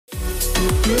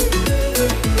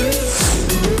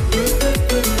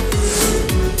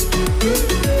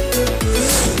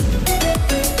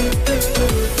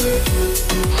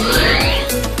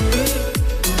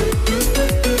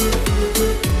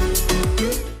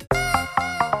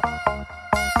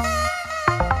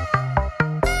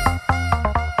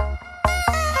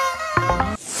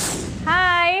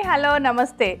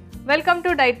నమస్తే welcome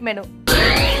to diet menu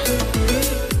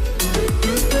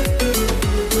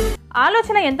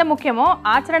ఆలోచన ఎంత ముఖ్యమో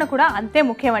ఆచరణ కూడా అంతే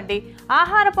ముఖ్యమండి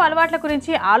ఆహారపు అలవాట్ల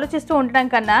గురించి ఆలోచిస్తూ ఉండడం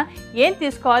కన్నా ఏం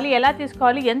తీసుకోవాలి ఎలా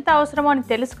తీసుకోవాలి ఎంత అవసరమో అని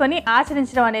తెలుసుకొని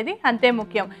ఆచరించడం అనేది అంతే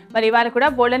ముఖ్యం మరి ఇవాళ కూడా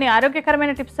బోల్డని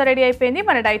ఆరోగ్యకరమైన టిప్స్ రెడీ అయిపోయింది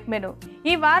మన డైట్ మెను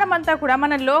ఈ వారం అంతా కూడా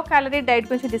మనం లో క్యాలరీ డైట్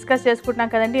గురించి డిస్కస్ చేసుకుంటున్నాం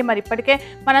కదండి మరి ఇప్పటికే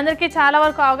మనందరికీ చాలా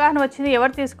వరకు అవగాహన వచ్చింది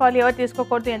ఎవరు తీసుకోవాలి ఎవరు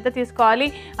తీసుకోకూడదు ఎంత తీసుకోవాలి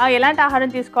ఎలాంటి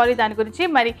ఆహారం తీసుకోవాలి దాని గురించి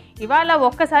మరి ఇవాళ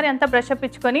ఒక్కసారి అంతా బ్రష్ అప్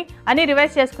ఇచ్చుకొని అన్ని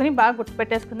రివైజ్ చేసుకుని బాగా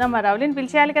గుర్తుపెట్టేసుకుందాం మరి రవలిని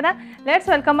పిలిచేయాలి కదా లెట్స్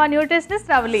వెల్కమ్ మా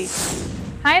nutritionist Ravali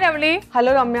hi Ravali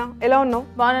hello Ramya ఎలా ఉన్నావు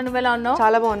బాగున్నాను నువ్వు ఎలా ఉన్నావు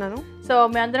చాలా బాగున్నాను సో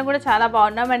మేమందరం కూడా చాలా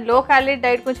బాగున్నాం అండ్ లో క్యాలరీ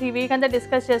డైట్ గురించి ఈ వీక్ అంతా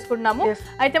డిస్కస్ చేసుకుంటున్నాము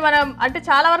అయితే మనం అంటే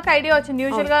చాలా వరకు ఐడియా వచ్చింది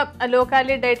యూజువల్గా లో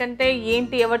క్యాలరీ డైట్ అంటే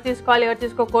ఏంటి ఎవరు తీసుకోవాలి ఎవరు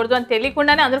తీసుకోకూడదు అని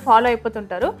తెలియకుండానే అందరూ ఫాలో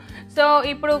అయిపోతుంటారు సో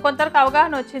ఇప్పుడు కొంతవరకు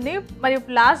అవగాహన వచ్చింది మరి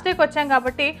ఇప్పుడు లాస్ట్ డేకి వచ్చాం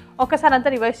కాబట్టి ఒక్కసారి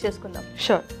అంతా రివైజ్ చేసుకుందాం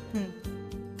sure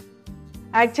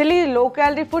actually low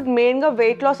calorie food మెయిన్గా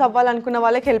వెయిట్ లాస్ అవ్వాలనుకున్న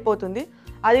వాళ్ళకి హెల్ప్ అవుతుంది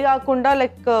అది కాకుండా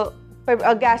లైక్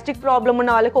గ్యాస్ట్రిక్ ప్రాబ్లం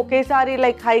ఉన్న వాళ్ళకి ఒకేసారి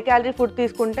లైక్ హై క్యాలరీ ఫుడ్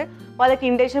తీసుకుంటే వాళ్ళకి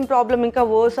ఇండైజెషన్ ప్రాబ్లం ఇంకా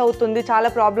వర్స్ అవుతుంది చాలా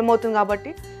ప్రాబ్లం అవుతుంది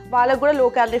కాబట్టి వాళ్ళకి కూడా లో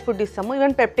క్యాలరీ ఫుడ్ ఇస్తాము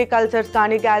ఈవెన్ పెప్టిక్ అల్సర్స్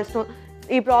కానీ గ్యాస్ట్రో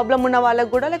ఈ ప్రాబ్లం ఉన్న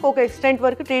వాళ్ళకి కూడా లైక్ ఒక ఎక్స్టెంట్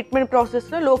వరకు ట్రీట్మెంట్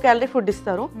ప్రాసెస్లో లో క్యాలరీ ఫుడ్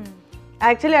ఇస్తారు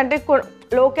యాక్చువల్లీ అంటే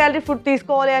లో క్యాలరీ ఫుడ్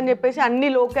తీసుకోవాలి అని చెప్పేసి అన్ని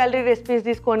లో క్యాలరీ రెసిపీస్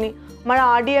తీసుకొని మన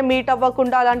ఆర్డీఏ మీట్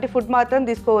అవ్వకుండా అలాంటి ఫుడ్ మాత్రం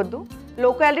తీసుకోవద్దు లో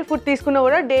క్యాలరీ ఫుడ్ తీసుకున్నా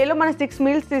కూడా డేలో మనం 6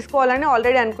 మీల్స్ తీసుకోవాలని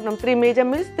ఆల్రెడీ అనుకున్నాం 3 మేజర్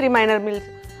మీల్స్ 3 మైనర్ మీల్స్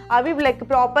అవి లైక్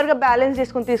ప్రాపర్గా బ్యాలెన్స్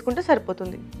చేసుకుని తీసుకుంటే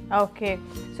సరిపోతుంది ఓకే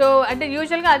సో అంటే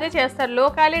యూజువల్గా అదే చేస్తారు లో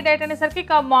క్యాలరీ డైట్ అనేసరికి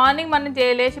ఇక మార్నింగ్ మనం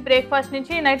లేచి బ్రేక్ఫాస్ట్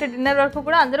నుంచి నైట్ డిన్నర్ వరకు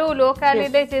కూడా అందరూ లో క్యాలరీ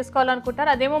డైట్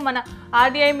చేసుకోవాలనుకుంటారు అదేమో మన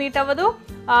ఆర్డీఐ మీట్ అవ్వదు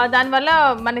దానివల్ల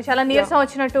మనకి చాలా నీరసం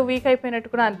వచ్చినట్టు వీక్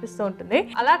అయిపోయినట్టు కూడా అనిపిస్తూ ఉంటుంది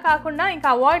అలా కాకుండా ఇంకా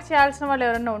అవాయిడ్ చేయాల్సిన వాళ్ళు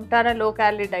ఎవరైనా ఉంటారా లో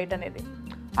క్యాలరీ డైట్ అనేది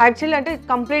యాక్చువల్లీ అంటే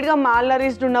కంప్లీట్గా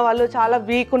మాల్నరిష్డ్ ఉన్న వాళ్ళు చాలా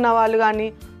వీక్ ఉన్న వాళ్ళు కానీ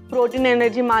ప్రోటీన్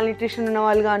ఎనర్జీ మాల్న్యూట్రిషన్ ఉన్న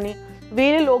వాళ్ళు కానీ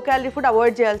వీళ్ళు లో క్యాలరీ ఫుడ్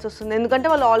అవాయిడ్ చేయాల్సి వస్తుంది ఎందుకంటే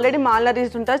వాళ్ళు ఆల్రెడీ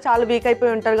మాల్నరిష్డ్ ఉంటారు చాలా వీక్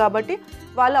అయిపోయి ఉంటారు కాబట్టి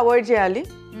వాళ్ళు అవాయిడ్ చేయాలి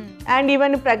అండ్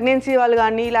ఈవెన్ ప్రెగ్నెన్సీ వాళ్ళు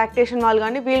కానీ లాక్టేషన్ వాళ్ళు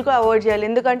కానీ వీళ్ళు కూడా అవాయిడ్ చేయాలి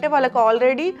ఎందుకంటే వాళ్ళకి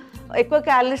ఆల్రెడీ ఎక్కువ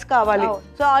క్యాలరీస్ కావాలి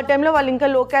సో ఆ టైంలో వాళ్ళు ఇంకా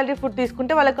లో క్యాలరీ ఫుడ్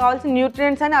తీసుకుంటే వాళ్ళకి కావాల్సిన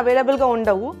న్యూట్రియంట్స్ అని అవైలబుల్గా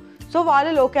ఉండవు సో వాళ్ళు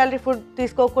లో క్యాలరీ ఫుడ్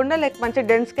తీసుకోకుండా లైక్ మంచి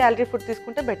డెన్స్ క్యాలరీ ఫుడ్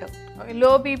తీసుకుంటే బెటర్ లో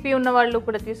బీపీ ఉన్న వాళ్ళు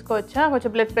కూడా తీసుకోవచ్చా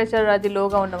కొంచెం బ్లడ్ ప్రెషర్ అది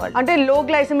లోగా ఉన్న వాళ్ళు అంటే లో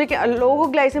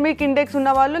గ్లైసెమిక్ ఇండెక్స్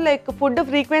ఉన్న వాళ్ళు లైక్ ఫుడ్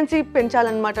ఫ్రీక్వెన్సీ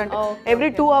పెంచాలన్నమాట అంటే ఎవ్రీ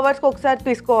 2 అవర్స్కి ఒకసారి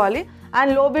తీసుకోవాలి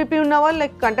అండ్ లో బీపీ ఉన్న వాళ్ళు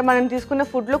లైక్ అంటే మనం తీసుకున్న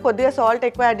ఫుడ్లో కొద్దిగా సాల్ట్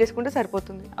ఎక్కువ యాడ్ చేసుకుంటే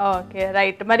సరిపోతుంది ఓకే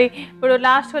రైట్ మరి ఇప్పుడు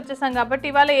లాస్ట్ వచ్చేసాం కాబట్టి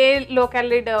ఇవాళ ఏ లో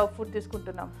క్యాలరీ ఫుడ్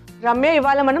తీసుకుంటున్నాం రమ్య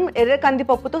ఇవాళ మనం ఎర్ర కంది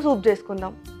పప్పుతో సూప్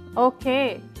చేసుకుందాం ఓకే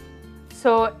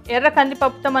సో ఎర్ర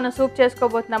కందిపప్పుతో మనం సూప్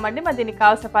చేసుకోబోతున్నామండి మరి దీనికి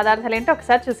కావాల్సిన పదార్థాలు ఏంటో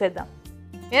ఒకసారి చూసేద్దాం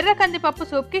ఎర్ర కందిపప్పు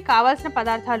సూప్కి కావాల్సిన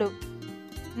పదార్థాలు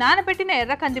నానబెట్టిన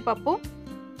ఎర్ర కందిపప్పు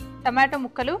టమాటో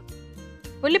ముక్కలు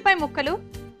ఉల్లిపాయ ముక్కలు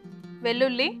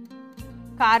వెల్లుల్లి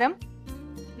కారం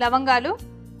లవంగాలు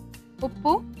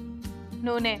ఉప్పు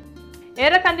నూనె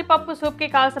ఎర్ర కందిపప్పు సూప్కి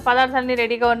కావాల్సిన పదార్థాలన్నీ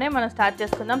రెడీగా ఉన్నాయి మనం స్టార్ట్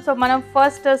చేసుకుందాం సో మనం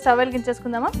ఫస్ట్ స్టవ్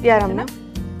వెలిగించేసుకుందామా రమ్య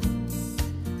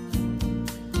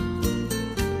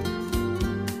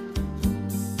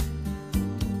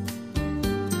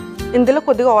ఇందులో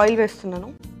కొద్దిగా ఆయిల్ వేస్తున్నాను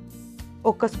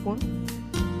 1 స్పూన్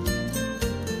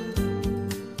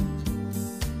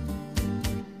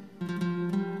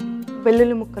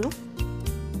వెల్లుల్లి ముక్కలు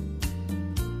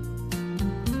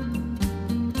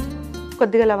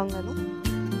కొద్దిగా లవంగాలు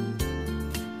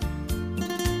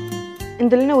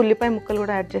ఇందులోనే ఉల్లిపాయ ముక్కలు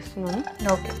కూడా యాడ్ చేస్తున్నాను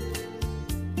ఓకే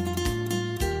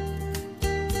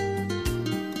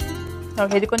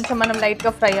ఓకే ఇది కొంచెం మనం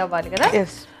లైట్గా ఫ్రై అవ్వాలి కదా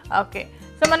ఓకే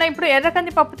సో మనం ఇప్పుడు ఎర్ర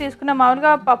కంది పప్పు తీసుకున్నాం మామూలుగా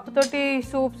పప్పుతోటి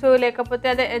సూప్స్ లేకపోతే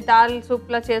అదే దాల్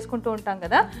సూప్లా చేసుకుంటూ ఉంటాం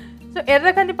కదా సో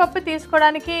ఎర్ర కంది పప్పు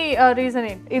తీసుకోవడానికి రీజన్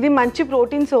ఏంటి ఇది మంచి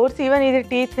ప్రోటీన్ సోర్స్ ఈవెన్ ఇది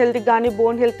టీత్ హెల్త్కి కానీ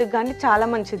బోన్ హెల్త్కి కానీ చాలా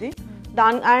మంచిది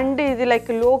అండ్ ఇది లైక్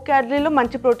లో క్యాలరీలో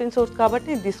మంచి ప్రోటీన్ సోర్స్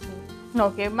కాబట్టి ఇది తీసుకున్నాం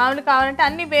ఓకే మామూలు కావాలంటే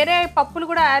అన్ని వేరే పప్పులు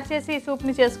కూడా యాడ్ చేసి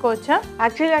సూప్ని చేసుకోవచ్చా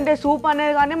యాక్చువల్లీ అంటే సూప్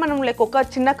అనేది కానీ మనం లైక్ ఒక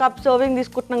చిన్న కప్ సర్వింగ్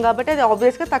తీసుకుంటున్నాం కాబట్టి అది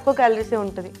ఆబ్వియస్గా తక్కువ క్యాలరీసే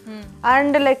ఉంటుంది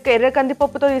అండ్ లైక్ ఎర్ర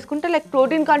కందిపప్పుతో తీసుకుంటే లైక్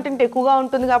ప్రోటీన్ కంటెంట్ ఎక్కువగా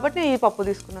ఉంటుంది కాబట్టి ఈ పప్పు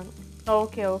తీసుకున్నాను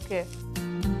ఓకే ఓకే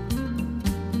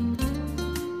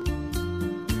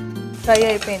ఫ్రై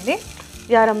అయిపోయింది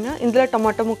రమ్య ఇందులో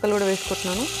టమాటో ముక్కలు కూడా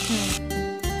వేసుకుంటున్నాను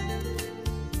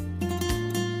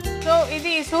సో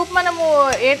ఇది సూప్ మనము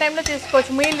ఏ టైంలో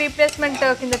తీసుకోవచ్చు మీల్ రీప్లేస్మెంట్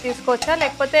కింద తీసుకోవచ్చా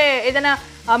లేకపోతే ఏదైనా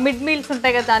మిడ్ మీల్స్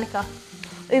ఉంటాయి కదా దానికా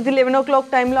ఇది 11 o'clock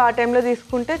టైంలో ఆ టైంలో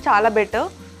తీసుకుంటే చాలా బెటర్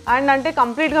అండ్ అంటే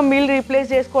కంప్లీట్గా మీల్ రీప్లేస్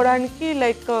చేసుకోవడానికి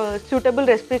లైక్ సూటబుల్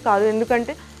రెసిపీ కాదు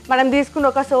ఎందుకంటే మనం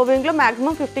తీసుకున్న ఒక సర్వింగ్లో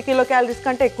మ్యాక్సిమం 50 కిలో క్యాలరీస్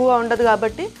కంటే ఎక్కువగా ఉండదు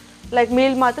కాబట్టి లైక్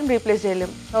మీల్ మాత్రం రీప్లేస్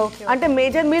చేయలేము. ఓకే, అంటే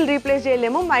మేజర్ మీల్ రీప్లేస్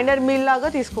చేయలేము, మైనర్ మీల్ లాగా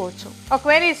తీసుకోవచ్చు.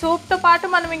 ఒకవేళ ఈ సూప్తో పాటు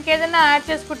మనం ఇంకేదైనా యాడ్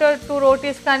చేసుకుంటే 2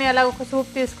 రోటీస్ కానీ అలా ఒక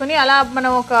సూప్ తీసుకుని అలా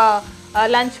మనం ఒక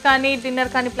లంచ్ కానీ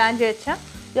డిన్నర్ కానీ ప్లాన్ చేయొచ్చా?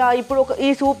 ఇప్పుడు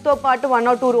ఈ సూప్తో పాటు 1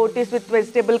 or 2 rotis with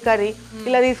vegetable curry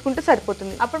ఇలా తీసుకుంటే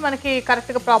సరిపోతుంది. అప్పుడు మనకి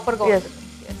కరెక్ట్గా ప్రాపర్గా ఉంటుంది.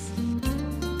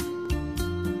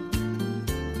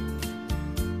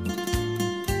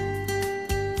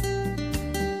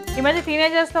 ఈ మధ్య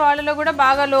టీనేజర్స్ వాళ్ళలో కూడా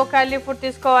బాగా లో క్యాలరీ ఫుడ్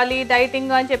తీసుకోవాలి,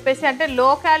 డైటింగ్ అని చెప్పేసి, అంటే లో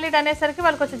క్యాలరీ అనేసరికి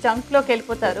వాళ్ళు కొంచెం జంక్లోకి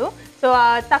వెళ్ళిపోతారు. సో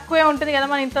తక్కువే ఉంటుంది కదా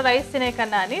మన ఇంట్లో రైస్ తినే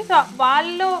కన్నా అని. సో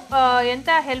వాళ్ళు ఎంత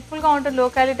హెల్ప్ఫుల్గా ఉంటుంది లో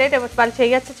క్యాలరీ డైట్, వాళ్ళు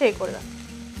చేయొచ్చా చేయకూడదా?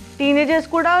 టీనేజర్స్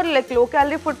కూడా like low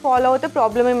calorie food follow అవుతే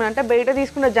ప్రాబ్లమ్ ఏమంటే బయట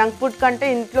తీసుకున్న జంక్ ఫుడ్ కంటే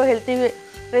ఇంట్లో హెల్తీ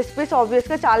రెసిపీస్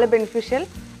ఆబ్వియస్గా చాలా బెనిఫిషియల్.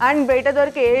 అండ్ బయట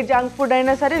దొరికే ఏ జంక్ ఫుడ్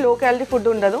అయినా సరే లో క్యాలరీ ఫుడ్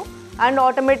ఉండదు. అండ్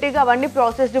ఆటోమేటిక్గా అవన్నీ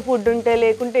ప్రాసెస్డ్ ఫుడ్ ఉంటే,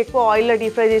 లేకుంటే ఎక్కువ ఆయిల్లో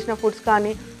డీప్ ఫ్రై చేసిన ఫుడ్స్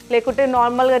కానీ, లేకుంటే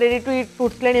నార్మల్గా రెడీ టు ఈట్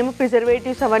ఫుడ్స్లోనేమో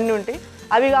ప్రిజర్వేటివ్స్ అవన్నీ ఉంటాయి.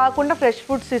 అవి కాకుండా ఫ్రెష్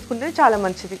ఫుడ్స్ తీసుకుంటే చాలా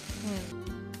మంచిది.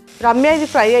 రమ్య ఇది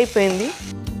ఫ్రై అయిపోయింది.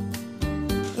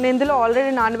 నేను ఇందులో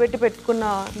ఆల్రెడీ నానబెట్టి పెట్టుకున్న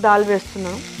దాల్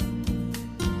వేస్తున్నాను.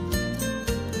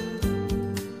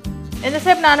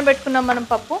 ఎంతసేపు నానబెట్టుకున్నాం మనం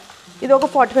పప్పు? ఇది ఒక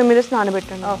 45 minutes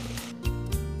నానబెట్టాను.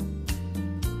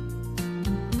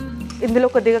 ఇందులో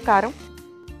కొద్దిగా కారం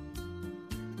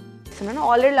వేస్తున్నాను.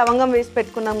 ఆల్రెడీ లవంగం వేసి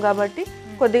పెట్టుకున్నాం కాబట్టి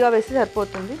కొద్దిగా వేసి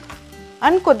సరిపోతుంది.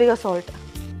 అండ్ కొద్దిగా సాల్ట్.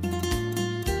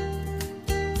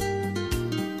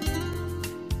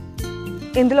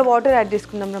 ఇందులో వాటర్ యాడ్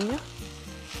చేసుకుందాం రమ్య.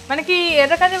 మనకి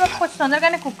ఎర్ర కంది పప్పు కొంచెం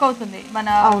తొందరగానే కుక్ అవుతుంది మన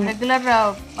రెగ్యులర్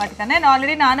వాటికన్నా. నేను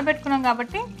ఆల్రెడీ నానబెట్టుకున్నాం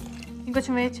కాబట్టి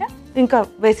ఇంకొంచెం వేయచ్చా? ఇంకా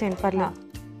వేసేయండి పర్లేదు.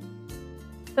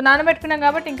 సో నానబెట్టుకున్నాం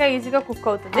కాబట్టి ఇంకా ఈజీగా కుక్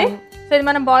అవుతుంది. సో ఇది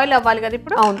మనం బాయిల్ అవ్వాలి కదా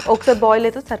ఇప్పుడు? అవును, ఒకసారి బాయిల్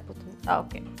అయితే సరిపోతుంది.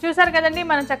 ఓకే, చూసారు కదండి,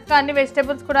 మనం చక్కగా అన్ని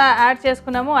వెజిటేబుల్స్ కూడా యాడ్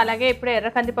చేసుకున్నాము. అలాగే ఇప్పుడు ఎర్ర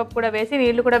కందిపప్పు కూడా వేసి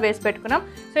నీళ్లు కూడా వేసి పెట్టుకున్నాం.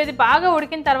 సో ఇది బాగా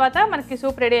ఉడికిన తర్వాత మనకి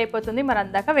సూప్ రెడీ అయిపోతుంది. మరి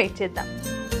అందాక వెయిట్ చేద్దాం.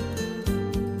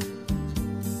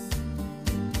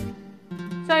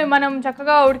 సో మనం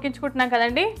చక్కగా ఉడికించుకుంటున్నాం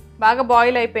కదండి, బాగా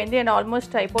బాయిల్ అయిపోయింది అండ్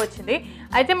ఆల్మోస్ట్ అయిపోవచ్చింది.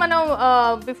 అయితే మనం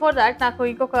బిఫోర్ దాట్ నాకు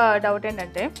ఇంకొక డౌట్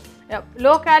ఏంటంటే,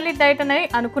 లో క్యాలరీ డైట్ అనేది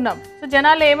అనుకున్నాం. సో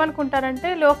జనాలు ఏమనుకుంటారంటే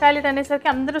లో క్యాలరీ అనేసరికి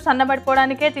అందరూ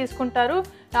సన్నబడిపోవడానికే తీసుకుంటారు,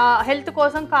 హెల్త్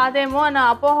కోసం కాదేమో అన్న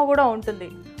అపోహ కూడా ఉంటుంది.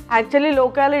 Actually low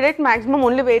calorie diet maximum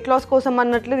only weight loss కోసం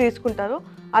అన్నట్లు తీసుకుంటారు.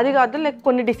 అది కాదు, లైక్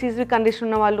కొన్ని డిసీజ్ కండిషన్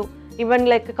ఉన్న వాళ్ళు, ఈవెన్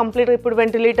లైక్ కంప్లీట్గా ఇప్పుడు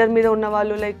వెంటిలేటర్ మీద ఉన్న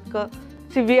వాళ్ళు, లైక్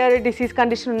సివియర్ డిసీజ్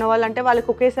కండిషన్ ఉన్న వాళ్ళు, అంటే వాళ్ళకి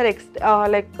ఒకేసారి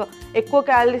లైక్ ఎక్కువ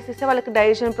క్యాలరీస్ ఇస్తే వాళ్ళకి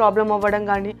డైజెషన్ ప్రాబ్లం అవ్వడం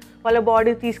కానీ, వాళ్ళ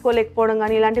బాడీ తీసుకోలేకపోవడం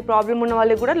కానీ, ఇలాంటి ప్రాబ్లం ఉన్న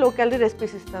వాళ్ళకి కూడా లో క్యాలరీ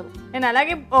రెసిపీస్ ఇస్తారు. నేను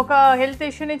అలాగే ఒక హెల్త్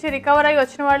ఇష్యూ నుంచి రికవర్ అయ్యి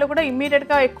వచ్చిన వాళ్ళు కూడా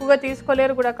ఇమ్మీడియట్గా ఎక్కువగా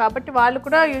తీసుకోలేరు కూడా, కాబట్టి వాళ్ళు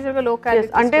కూడా యూజువల్గా లో క్యాలరీ.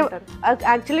 అంటే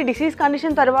యాక్చువల్లీ డిసీజ్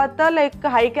కండిషన్ తర్వాత లైక్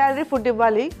హై క్యాలరీ ఫుడ్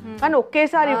ఇవ్వాలి, కానీ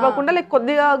ఒకేసారి ఇవ్వకుండా లైక్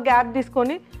కొద్దిగా గ్యాప్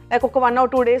తీసుకొని లైక్ ఒక 1 or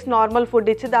 2 days నార్మల్ ఫుడ్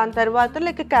ఇచ్చి దాని తర్వాత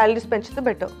లైక్ క్యాలరీస్ పెంచితే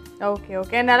బెటర్. ఓకే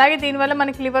ఓకే, అండ్ అలాగే దీనివల్ల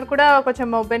మనకి లివర్ కూడా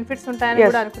కొంచెం బెనిఫిట్స్ ఉంటాయని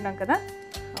కూడా అనుకున్నాం కదా.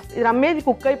 రమ్య ఇది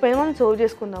కుక్ అయిపోయి మనం సర్వ్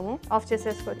చేసుకుందాము. ఆఫ్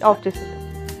చేసేసుకోవచ్చు. ఆఫ్ చేసేద్దాం.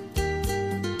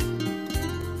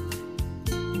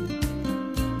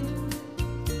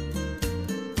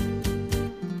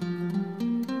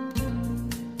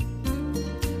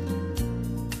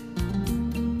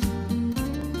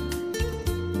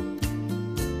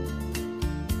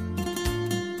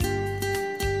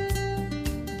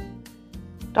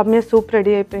 రమ్య సూప్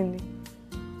రెడీ అయిపోయింది.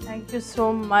 Thank you so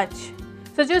much.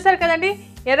 So చూసారు కదండి,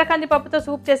 ఎర్ర కందిపప్పుతో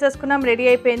సూప్ చేసేసుకున్నాం, రెడీ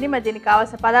అయిపోయింది. మరి దీనికి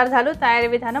కావాల్సిన పదార్థాలు, తయారీ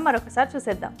విధానం మరొకసారి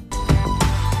చూసేద్దాం.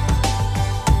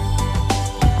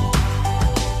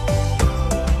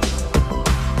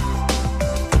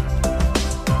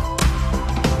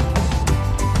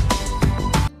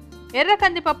 ఎర్ర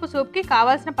కందిపప్పు సూప్కి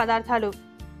కావాల్సిన పదార్థాలు: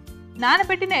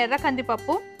 నానబెట్టిన ఎర్ర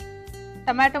కందిపప్పు,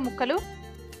 టమాటో ముక్కలు,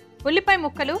 ఉల్లిపాయ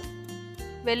ముక్కలు,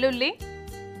 వెల్లుల్లి,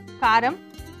 కారం,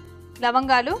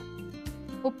 లవంగాలు,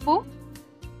 ఉప్పు,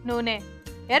 నూనె.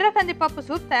 ఎర్ర కందిపప్పు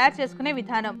సూప్ తయారు చేసుకునే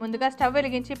విధానం: ముందుగా స్టవ్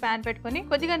వెలిగించి ప్యాన్ పెట్టుకుని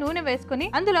కొద్దిగా నూనె వేసుకుని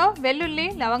అందులో వెల్లుల్లి,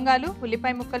 లవంగాలు,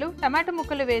 ఉల్లిపాయ ముక్కలు, టమాటో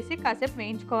ముక్కలు వేసి కాసేపు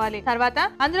వేయించుకోవాలి. తర్వాత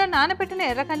అందులో నానబెట్టిన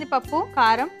ఎర్ర కందిపప్పు,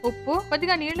 కారం, ఉప్పు,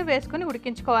 కొద్దిగా నీళ్లు వేసుకుని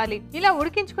ఉడికించుకోవాలి. ఇలా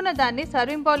ఉడికించుకున్న దాన్ని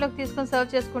సర్వింగ్ బౌల్ లోకి తీసుకుని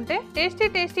సర్వ్ చేసుకుంటే టేస్టీ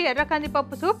టేస్టీ ఎర్ర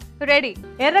కందిపప్పు సూప్ రెడీ.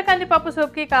 ఎర్ర కందిపప్పు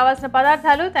సూప్ కి కావాల్సిన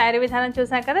పదార్థాలు, తయారీ విధానం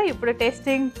చూసాం కదా. ఇప్పుడు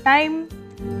టేస్టింగ్ టైం.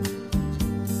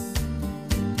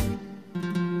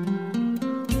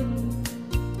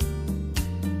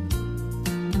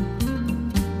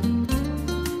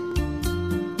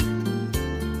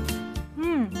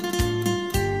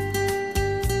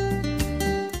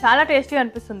 చాలా టేస్టీగా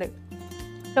అనిపిస్తుంది.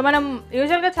 సో మనం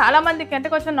యూజువల్గా చాలా మందికి, అంటే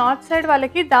కొంచెం నార్త్ సైడ్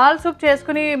వాళ్ళకి దాల్ సూప్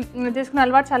చేసుకుని తీసుకునే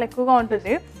అలవాటు చాలా ఎక్కువగా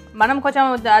ఉంటుంది. మనం కొంచెం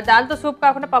దాల్తో సూప్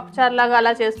కాకుండా పప్పుచారు లాగా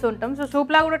అలా చేస్తూ ఉంటాం. సో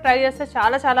సూప్ లాగా కూడా ట్రై చేస్తే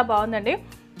చాలా చాలా బాగుందండి.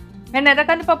 అండ్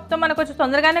ఎర్రకంది పప్పుతో మనకు కొంచెం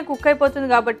తొందరగానే కుక్ అయిపోతుంది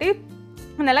కాబట్టి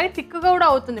అలాగే థిక్గా కూడా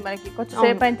అవుతుంది మనకి కొంచెం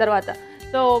సేపు అయిన తర్వాత.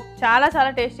 సో చాలా చాలా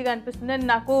టేస్టీగా అనిపిస్తుంది. అండ్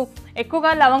నాకు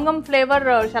ఎక్కువగా లవంగం ఫ్లేవర్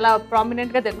చాలా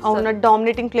ప్రామినెంట్గా తెలుస్తుంది.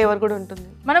 డామినేటింగ్ ఫ్లేవర్ కూడా ఉంటుంది.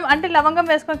 మనం అంటే లవంగం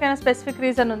వేసుకోవడానికి స్పెసిఫిక్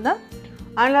రీజన్ ఉందా?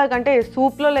 అండ్ అంటే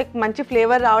సూప్లో లైక్ మంచి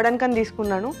ఫ్లేవర్ రావడానికి అని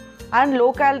తీసుకున్నాను. అండ్ లో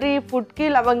క్యాలరీ ఫుడ్కి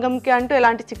లవంగంకి అంటూ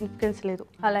ఎలాంటి సిగ్నిఫికెన్స్ లేదు.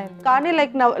 అలా కానీ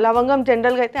లైక్ లవంగం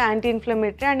జనరల్గా అయితే యాంటీ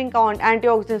ఇన్ఫ్లమేటరీ అండ్ ఇంకా యాంటీ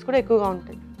ఆక్సిడెంట్స్ కూడా ఎక్కువగా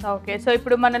ఉంటాయి. ఓకే, సో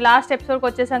ఇప్పుడు మన లాస్ట్ ఎపిసోడ్కి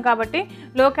వచ్చేసాం కాబట్టి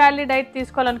లో క్యాలరీ డైట్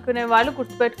తీసుకోవాలనుకునే వాళ్ళు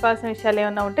గుర్తుపెట్టుకోవాల్సిన విషయాలు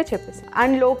ఏమైనా ఉంటే చెప్పేసి.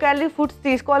 అండ్ లో క్యాలరీ ఫుడ్స్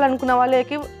తీసుకోవాలనుకున్న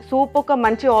వాళ్ళకి సూప్ ఒక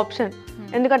మంచి ఆప్షన్.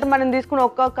 ఎందుకంటే మనం తీసుకున్న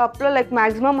ఒక్క కప్లో లైక్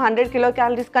మాక్సిమం 100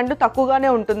 kcal కంటే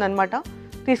తక్కువగానే ఉంటుంది అనమాట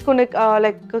తీసుకునే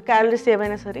లైక్ క్యాలరీస్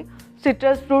ఏవైనా సరే.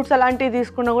 సిట్రస్ ఫ్రూట్స్ అలాంటివి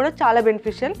తీసుకున్నా కూడా చాలా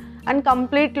beneficial. And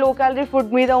complete low calorie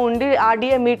food మీద ఉండి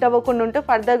ఆర్డీఏ మీట్ అవ్వకుండా ఉంటే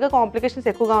ఫర్దర్గా కాంప్లికేషన్స్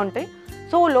ఎక్కువగా ఉంటాయి.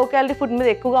 సో లో క్యాలరీ ఫుడ్ మీద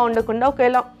ఎక్కువగా ఉండకుండా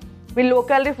ఒకవేళ వీళ్ళు లో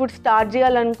క్యాలరీ ఫుడ్ స్టార్ట్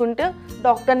చేయాలనుకుంటే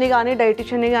డాక్టర్ని కానీ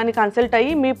డైటిషియన్ని కానీ కన్సల్ట్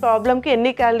అయ్యి మీ ప్రాబ్లమ్కి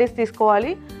ఎన్ని క్యాలరీస్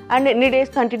తీసుకోవాలి అండ్ ఎన్ని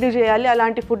డేస్ కంటిన్యూ చేయాలి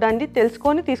అలాంటి ఫుడ్ అన్ని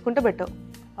తెలుసుకొని తీసుకుంటే better.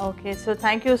 Okay, so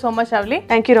thank you so much అవలి.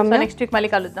 Thank you Ramya. Next week మళ్ళీ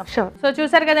కలుద్దాం. షూర్. సో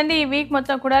చూసారు కదండి, ఈ వీక్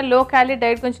మొత్తం కూడా లో క్యాలరీ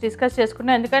డైట్ గురించి డిస్కస్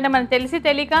చేసుకున్నాం. ఎందుకంటే మనం తెలిసి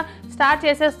తెలియక స్టార్ట్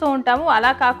చేసేస్తూ ఉంటాము.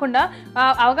 అలా కాకుండా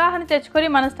అవగాహన తెచ్చుకొని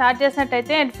మనం స్టార్ట్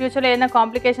చేసినట్టయితే అండ్ ఫ్యూచర్లో ఏదైనా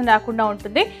కాంప్లికేషన్ రాకుండా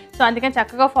ఉంటుంది. సో అందుకని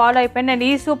చక్కగా ఫాలో అయిపోయింది. అండ్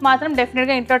ఈ సూప్ మాత్రం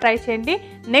డెఫినెట్గా ఇంట్లో ట్రై చేయండి.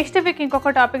 నెక్స్ట్ వీక్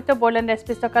ఇంకొక టాపిక్తో బోల్డెన్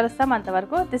రెసిపీస్తో కలుస్తాం.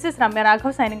 అంతవరకు this is Ramya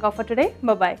Raghav signing off for today.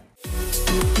 Bye.